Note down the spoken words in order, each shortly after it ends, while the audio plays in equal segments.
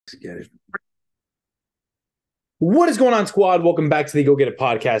Let's get it. What is going on, squad? Welcome back to the Go Get It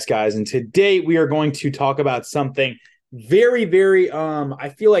podcast, guys. And today we are going to talk about something very, I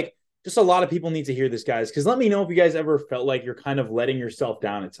feel like just a lot of people need to hear this, guys, because let me know if you guys ever felt like you're kind of letting yourself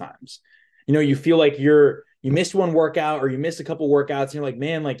down at times. You know, you feel like you missed one workout or you missed a couple workouts and you're like,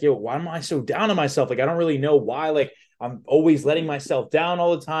 man, like, yo, why am I so down on myself? Like, I don't really know why, like, I'm always letting myself down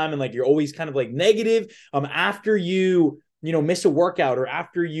all the time. And like, you're always kind of like negative after you miss a workout or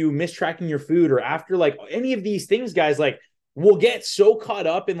after you miss tracking your food or after like any of these things, guys, like we'll get so caught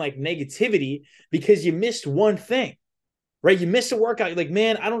up in like negativity because you missed one thing, right? You missed a workout. You're like,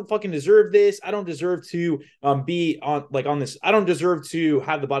 man, I don't fucking deserve this. I don't deserve to be on this. I don't deserve to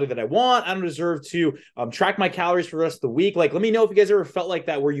have the body that I want. I don't deserve to track my calories for the rest of the week. Like, let me know if you guys ever felt like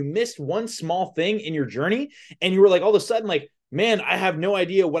that, where you missed one small thing in your journey and you were like, all of a sudden, like, man, I have no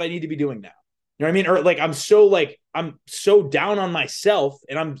idea what I need to be doing now. You know what I mean? Or like, I'm so down on myself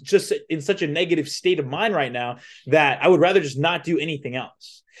and I'm just in such a negative state of mind right now that I would rather just not do anything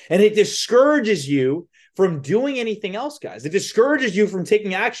else. And it discourages you from doing anything else, guys. It discourages you from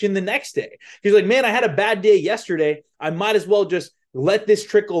taking action the next day. You're like, man, I had a bad day yesterday. I might as well just let this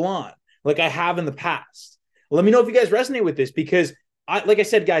trickle on like I have in the past. Let me know if you guys resonate with this, because like I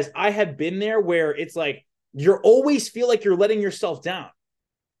said, guys, I have been there where it's like, you always feel like you're letting yourself down.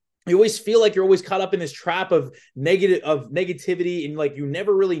 You always feel like you're always caught up in this trap of negativity, and like you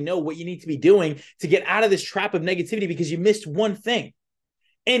never really know what you need to be doing to get out of this trap of negativity because you missed one thing.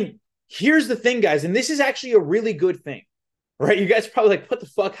 And here's the thing, guys, and this is actually a really good thing, right? You guys are probably like, what the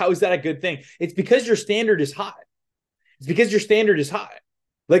fuck? How is that a good thing? It's because your standard is high. It's because your standard is high.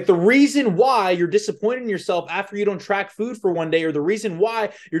 Like the reason why you're disappointing yourself after you don't track food for one day, or the reason why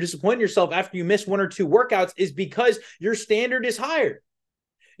you're disappointing yourself after you miss one or two workouts, is because your standard is higher.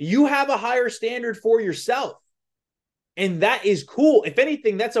 You have a higher standard for yourself. And that is cool. If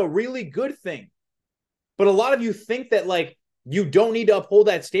anything, that's a really good thing. But a lot of you think that like you don't need to uphold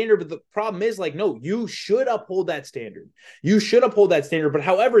that standard. But the problem is like, no, you should uphold that standard. You should uphold that standard. But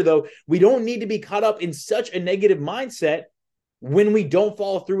however, though, we don't need to be caught up in such a negative mindset when we don't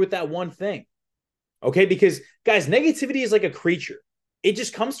follow through with that one thing. Okay? Because guys, negativity is like a creature. It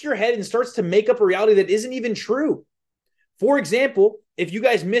just comes to your head and starts to make up a reality that isn't even true. For example, if you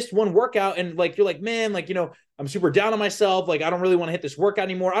guys missed one workout and like, you're like, man, like, I'm super down on myself. Like, I don't really want to hit this workout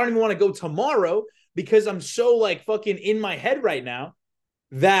anymore. I don't even want to go tomorrow because I'm so like fucking in my head right now,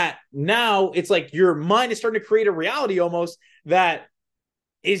 that now it's like your mind is starting to create a reality almost that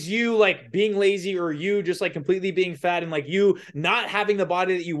is you like being lazy, or you just like completely being fat, and like you not having the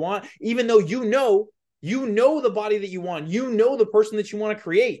body that you want, even though you know the body that you want, the person that you want to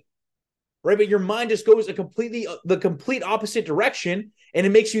create. Right. But your mind just goes the complete opposite direction. And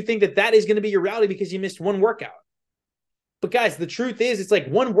it makes you think that that is going to be your reality because you missed one workout. But guys, the truth is, it's like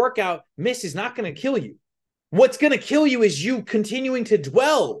one workout miss is not going to kill you. What's going to kill you is you continuing to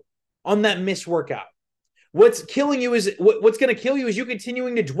dwell on that missed workout. What's going to kill you is you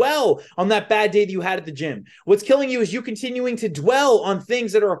continuing to dwell on that bad day that you had at the gym. What's killing you is you continuing to dwell on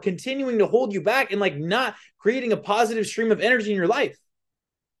things that are continuing to hold you back and like not creating a positive stream of energy in your life.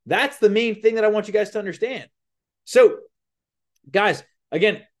 That's the main thing that I want you guys to understand. So, guys,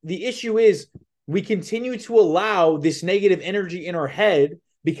 again, the issue is we continue to allow this negative energy in our head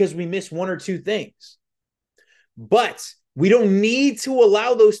because we miss one or two things. But we don't need to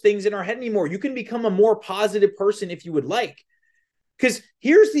allow those things in our head anymore. You can become a more positive person if you would like. Because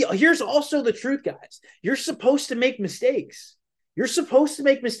here's also the truth, guys. You're supposed to make mistakes. You're supposed to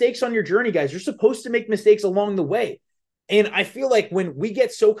make mistakes on your journey, guys. You're supposed to make mistakes along the way. And I feel like when we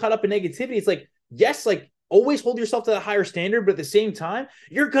get so caught up in negativity, it's like, yes, like always hold yourself to the higher standard, but at the same time,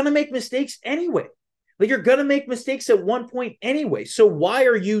 you're going to make mistakes anyway. Like you're going to make mistakes at one point anyway. So why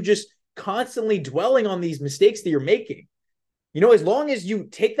are you just constantly dwelling on these mistakes that you're making? As long as you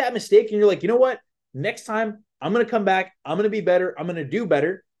take that mistake and you're like, you know what, next time I'm going to come back, I'm going to be better, I'm going to do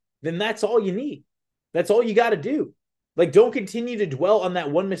better, then that's all you need. That's all you got to do. Like, don't continue to dwell on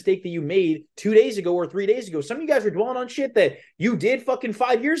that one mistake that you made 2 days ago or 3 days ago. Some of you guys are dwelling on shit that you did fucking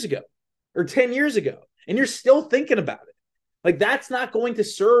 5 years ago or 10 years ago, and you're still thinking about it. Like, that's not going to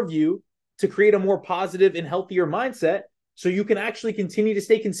serve you to create a more positive and healthier mindset so you can actually continue to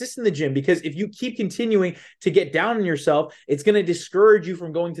stay consistent in the gym. Because if you keep continuing to get down on yourself, it's going to discourage you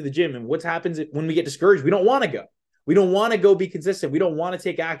from going to the gym. And what happens when we get discouraged? We don't want to go. We don't want to go be consistent. We don't want to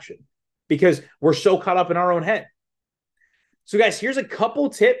take action because we're so caught up in our own head. So guys, here's a couple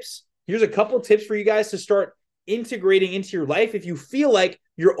tips. Here's a couple tips for you guys to start integrating into your life if you feel like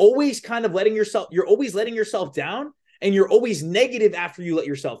you're always kind of letting yourself down and you're always negative after you let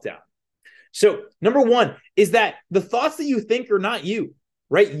yourself down. So number one is that the thoughts that you think are not you.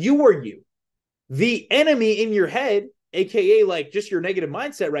 right? You are you. The enemy in your head, aka like just your negative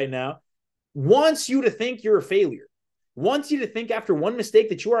mindset right now, wants you to think you're a failure, wants you to think after one mistake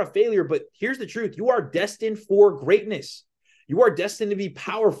that you are a failure. But here's the truth: you are destined for greatness. You are destined to be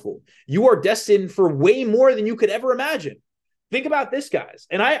powerful. You are destined for way more than you could ever imagine. Think about this, guys.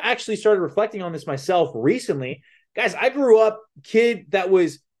 And I actually started reflecting on this myself recently. Guys, I grew up kid that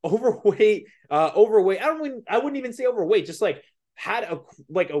was overweight. I wouldn't even say overweight, just like had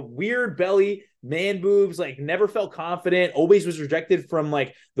a weird belly, man boobs, like never felt confident, always was rejected from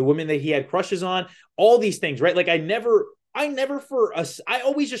like the women that he had crushes on, all these things, right? Like I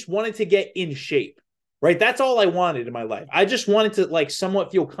always just wanted to get in shape, right? That's all I wanted in my life. I just wanted to like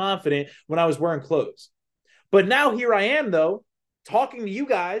somewhat feel confident when I was wearing clothes. But now here I am, though, talking to you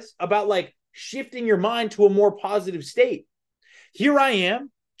guys about like shifting your mind to a more positive state. Here I am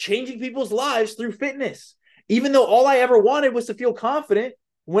changing people's lives through fitness, even though all I ever wanted was to feel confident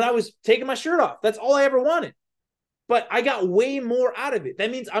when I was taking my shirt off. That's all I ever wanted. But I got way more out of it. That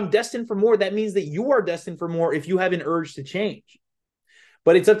means I'm destined for more. That means that you are destined for more if you have an urge to change.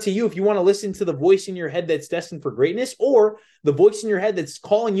 But it's up to you if you want to listen to the voice in your head that's destined for greatness or the voice in your head that's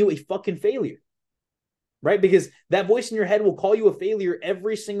calling you a fucking failure. Right? Because that voice in your head will call you a failure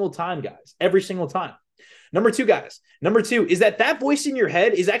every single time, guys. Every single time. Number two, guys. Number two is that voice in your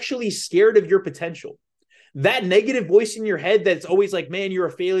head is actually scared of your potential. That negative voice in your head that's always like, man, you're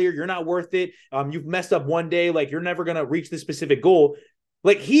a failure. You're not worth it. You've messed up one day. Like, you're never going to reach this specific goal.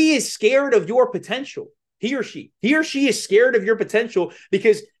 Like, he is scared of your potential. He or she is scared of your potential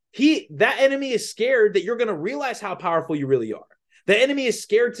because that enemy is scared that you're going to realize how powerful you really are. The enemy is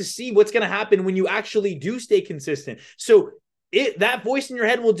scared to see what's going to happen when you actually do stay consistent. So that voice in your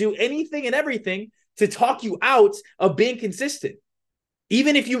head will do anything and everything to talk you out of being consistent.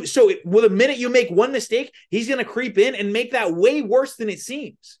 Even if the minute you make one mistake, he's going to creep in and make that way worse than it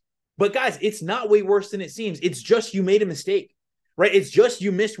seems. But guys, it's not way worse than it seems. It's just you made a mistake, right? It's just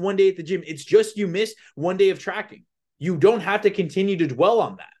you missed one day at the gym. It's just you missed one day of tracking. You don't have to continue to dwell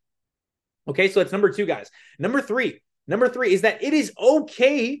on that. Okay, so that's number two, guys. Number three is that it is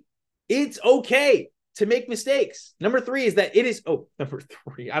okay. It's okay to make mistakes. Number three is that number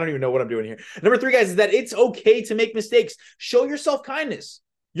three. I don't even know what I'm doing here. Number three, guys, is that it's okay to make mistakes. Show yourself kindness.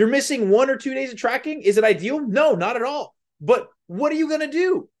 You're missing 1 or 2 days of tracking. Is it ideal? No, not at all. But what are you going to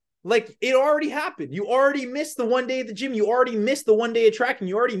do? Like, it already happened. You already missed the one day at the gym. You already missed the one day of tracking.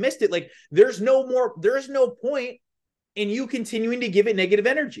 You already missed it. Like, there's no point in you continuing to give it negative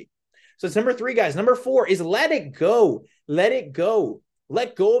energy. So it's number three, guys. Number four is let it go. Let it go.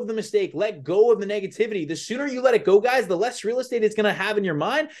 Let go of the mistake. Let go of the negativity. The sooner you let it go, guys, the less real estate it's going to have in your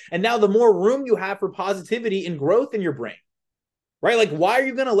mind. And now the more room you have for positivity and growth in your brain, right? Like, why are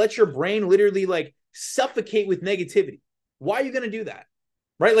you going to let your brain literally like suffocate with negativity? Why are you going to do that?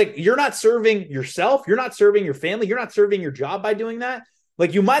 Right? Like, you're not serving yourself. You're not serving your family. You're not serving your job by doing that.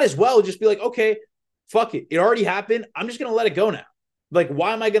 Like, you might as well just be like, okay, fuck it. It already happened. I'm just going to let it go now. Like,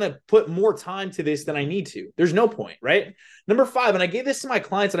 why am I going to put more time to this than I need to? There's no point, right? Number five, and I gave this to my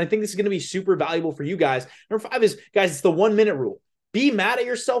clients, and I think this is going to be super valuable for you guys. Number five is, guys, it's the 1 minute rule. Be mad at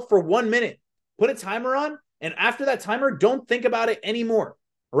yourself for 1 minute. Put a timer on, and after that timer, don't think about it anymore,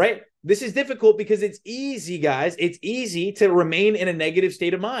 right? This is difficult because it's easy, guys. It's easy to remain in a negative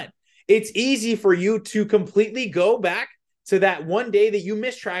state of mind. It's easy for you to completely go back to that one day that you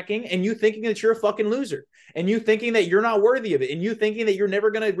missed tracking and you thinking that you're a fucking loser and you thinking that you're not worthy of it and you thinking that you're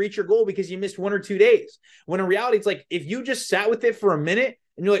never going to reach your goal because you missed 1 or 2 days. When in reality, it's like, if you just sat with it for a minute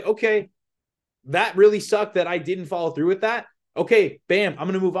and you're like, okay, that really sucked that I didn't follow through with that. Okay, bam, I'm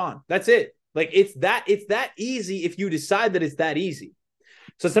going to move on. That's it. Like, it's that easy if you decide that it's that easy.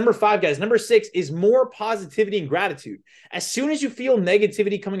 So it's number five, guys. Number six is more positivity and gratitude. As soon as you feel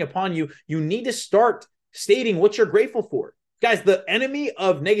negativity coming upon you, you need to start stating what you're grateful for. Guys, the enemy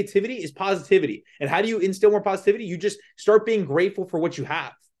of negativity is positivity. And how do you instill more positivity? You just start being grateful for what you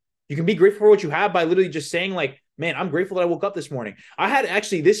have. You can be grateful for what you have by literally just saying like, man, I'm grateful that I woke up this morning. I had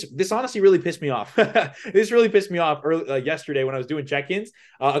actually, this honestly really pissed me off. This really pissed me off yesterday when I was doing check-ins.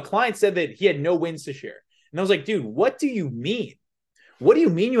 A client said that he had no wins to share. And I was like, dude, what do you mean? What do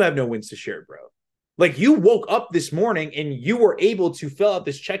you mean you have no wins to share, bro? Like, you woke up this morning and you were able to fill out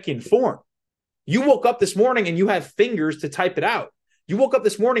this check-in form. You woke up this morning and you have fingers to type it out. You woke up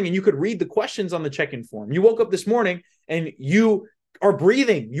this morning and you could read the questions on the check-in form. You woke up this morning and you are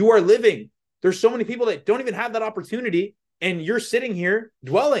breathing. You are living. There's so many people that don't even have that opportunity. And you're sitting here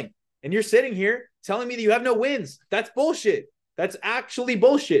dwelling and you're sitting here telling me that you have no wins. That's bullshit. That's actually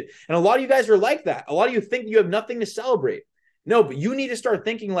bullshit. And a lot of you guys are like that. A lot of you think you have nothing to celebrate. No, but you need to start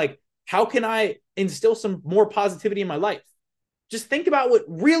thinking like, how can I instill some more positivity in my life? Just think about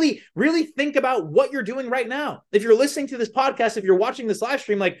really think about what you're doing right now. If you're listening to this podcast, if you're watching this live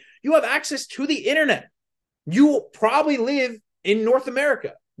stream, like you have access to the internet. You probably live in North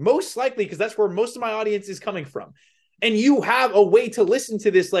America, most likely, because that's where most of my audience is coming from. And you have a way to listen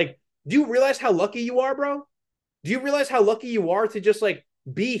to this. Like, do you realize how lucky you are, bro? Do you realize how lucky you are to just like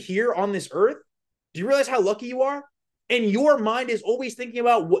be here on this earth? Do you realize how lucky you are? And your mind is always thinking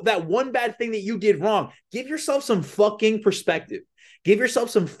about that one bad thing that you did wrong. Give yourself some fucking perspective. Give yourself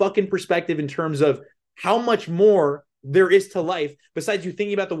some fucking perspective in terms of how much more there is to life besides you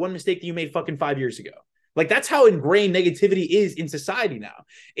thinking about the one mistake that you made fucking 5 years ago. Like, that's how ingrained negativity is in society now,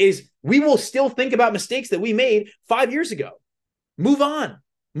 is we will still think about mistakes that we made 5 years ago. Move on.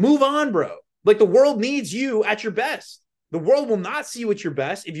 Move on, bro. Like, the world needs you at your best. The world will not see you at your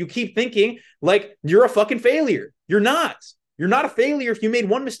best if you keep thinking like you're a fucking failure. You're not. You're not a failure if you made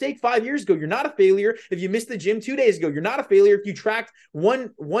one mistake 5 years ago. You're not a failure if you missed the gym 2 days ago. You're not a failure if you tracked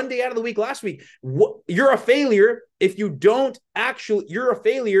one day out of the week last week. You're a failure if you don't actually, you're a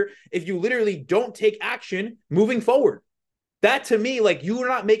failure if you literally don't take action moving forward. That, to me, like, you are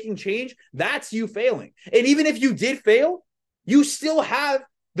not making change. That's you failing. And even if you did fail, you still have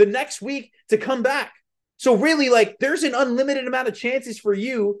the next week to come back. So really, like, there's an unlimited amount of chances for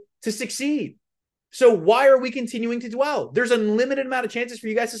you to succeed. So why are we continuing to dwell? There's an unlimited amount of chances for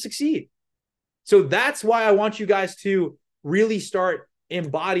you guys to succeed. So that's why I want you guys to really start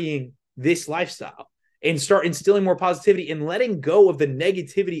embodying this lifestyle and start instilling more positivity and letting go of the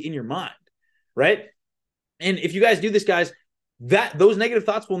negativity in your mind, right? And if you guys do this, guys, those negative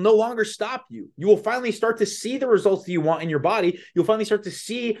thoughts will no longer stop you. You will finally start to see the results that you want in your body. You'll finally start to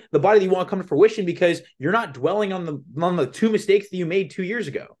see the body that you want to come to fruition because you're not dwelling on the 2 mistakes that you made 2 years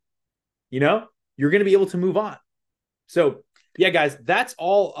ago. You know, you're going to be able to move on. So yeah, guys, that's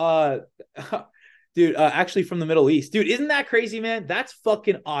all. Dude, actually from the Middle East, dude, isn't that crazy, man? That's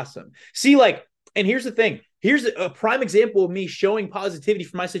fucking awesome. See, like, and here's the thing. Here's a prime example of me showing positivity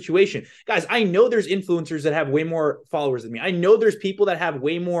for my situation. Guys, I know there's influencers that have way more followers than me. I know there's people that have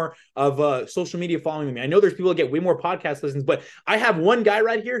way more of social media following than me. I know there's people that get way more podcast listens, but I have one guy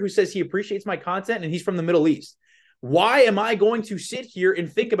right here who says he appreciates my content and he's from the Middle East. Why am I going to sit here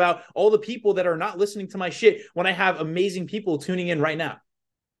and think about all the people that are not listening to my shit when I have amazing people tuning in right now?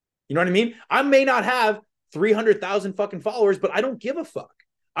 You know what I mean? I may not have 300,000 fucking followers, but I don't give a fuck.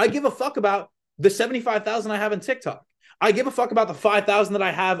 I give a fuck about the 75,000 I have on TikTok. I give a fuck about the 5,000 that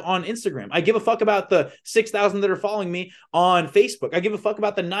I have on Instagram. I give a fuck about the 6,000 that are following me on Facebook. I give a fuck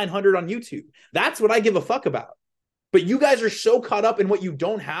about the 900 on YouTube. That's what I give a fuck about. But you guys are so caught up in what you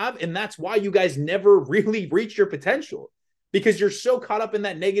don't have, and that's why you guys never really reach your potential, because you're so caught up in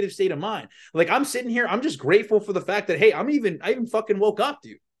that negative state of mind. Like, I'm sitting here, I'm just grateful for the fact that, hey, I even fucking woke up,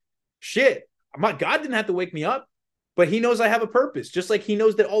 dude. Shit, my God didn't have to wake me up. But he knows I have a purpose, just like he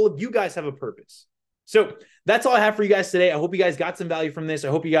knows that all of you guys have a purpose. So that's all I have for you guys today. I hope you guys got some value from this. I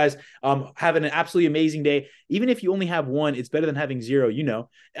hope you guys have an absolutely amazing day. Even if you only have one, it's better than having zero, you know.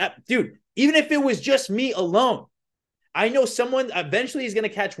 Dude, even if it was just me alone, I know someone eventually is going to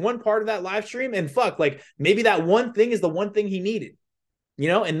catch one part of that live stream and fuck, like maybe that one thing is the one thing he needed, you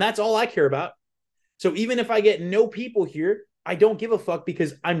know, and that's all I care about. So even if I get no people here, I don't give a fuck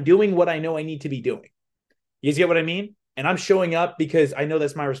because I'm doing what I know I need to be doing. You guys get what I mean? And I'm showing up because I know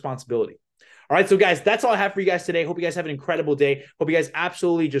that's my responsibility. All right, so guys, that's all I have for you guys today. Hope you guys have an incredible day. Hope you guys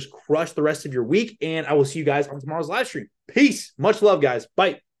absolutely just crush the rest of your week. And I will see you guys on tomorrow's live stream. Peace. Much love, guys.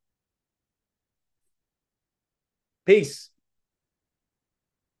 Bye. Peace.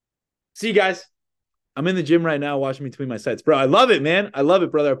 See you guys. I'm in the gym right now watching between my sets. Bro, I love it, man. I love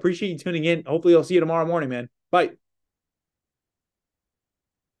it, brother. I appreciate you tuning in. Hopefully I'll see you tomorrow morning, man. Bye.